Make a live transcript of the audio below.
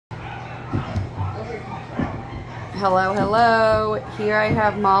Hello, hello. Here I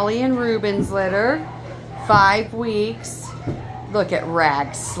have Molly and Rubin's litter. 5 weeks. Look at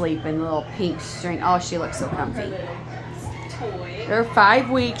Rags sleeping, little pink string. Oh, she looks so comfy. They're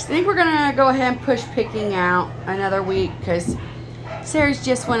 5 weeks. I think we're gonna go ahead and push picking out another week because Sarah's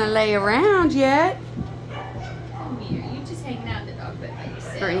just wanna lay around yet. Come here, you just hanging out in the dog bed by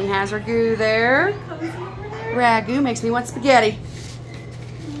yourself. Brittany has Ragu there. Ragu makes me want spaghetti.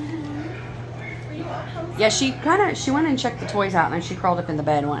 Yeah, she went and checked the toys out and then she crawled up in the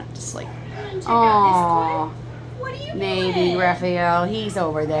bed and went to sleep. Aww. What are you Maybe doing? Raphael, he's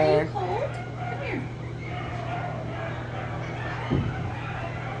over there. Are you cold? Come here.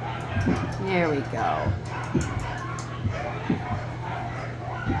 There we go.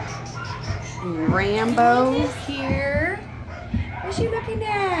 Rambo here. What's she looking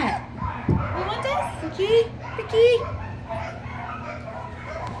at? You want this? Ricky? Ricky?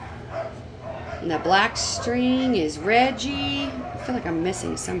 And the black string is Reggie. I feel like I'm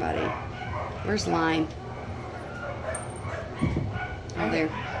missing somebody. Where's Lime? Oh, there.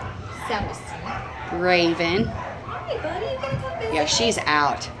 Raven. Hey, buddy, you gonna come visit? Yeah, she's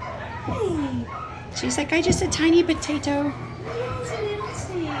out. Hey. She's like, I just a tiny potato. Yes, a little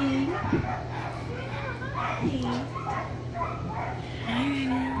thing. Hi.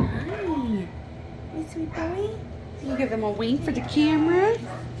 Hi. Hey, sweet boy. You give them a wink for the camera.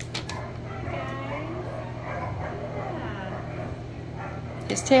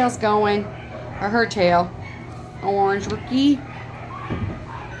 His tail's going, or her tail. Orange Rookie.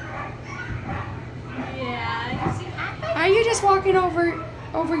 Yeah, you see happy? Are you just walking over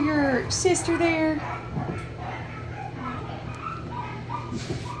your sister there? Hey,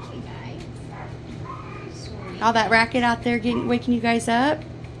 guys. Sweet. All that racket out there waking you guys up?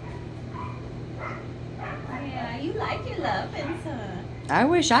 Yeah, you like your loving, son. I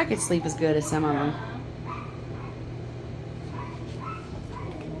wish I could sleep as good as some of them.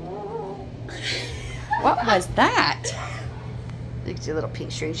 What was that? Look at your little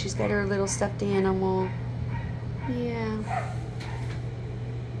pink string. She's got her little stuffed animal. Yeah.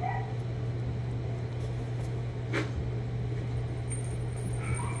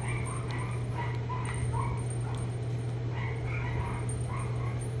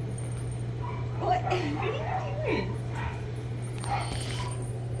 What are you doing?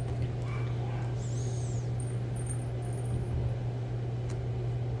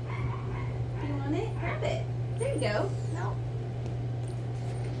 You want it? Grab it. There you go. No.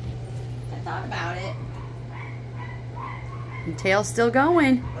 I thought about it. And tail's still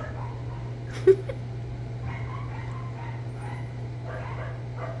going.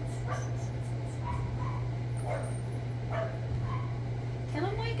 Tell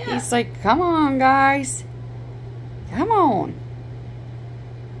him wake up. He's like, come on, guys. Come on.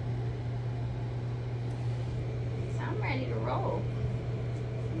 So I'm ready to roll.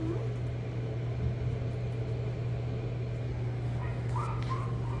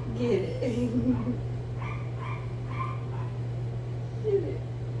 Get it. Get it.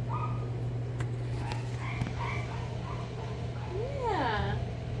 Yeah.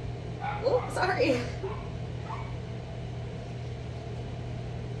 Oh, sorry.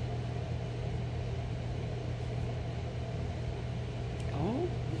 Oh,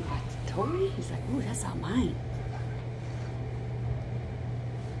 that's a toy? He's like, ooh, that's all mine.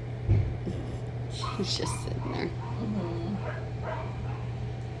 She's just sitting there.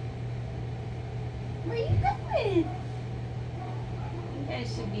 Where you going? You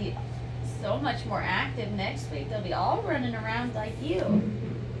guys should be so much more active next week. They'll be all running around like you.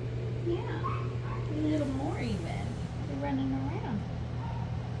 Yeah. A little more even. They're running around.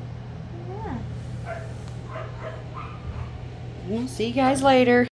 Yeah. We'll see you guys later.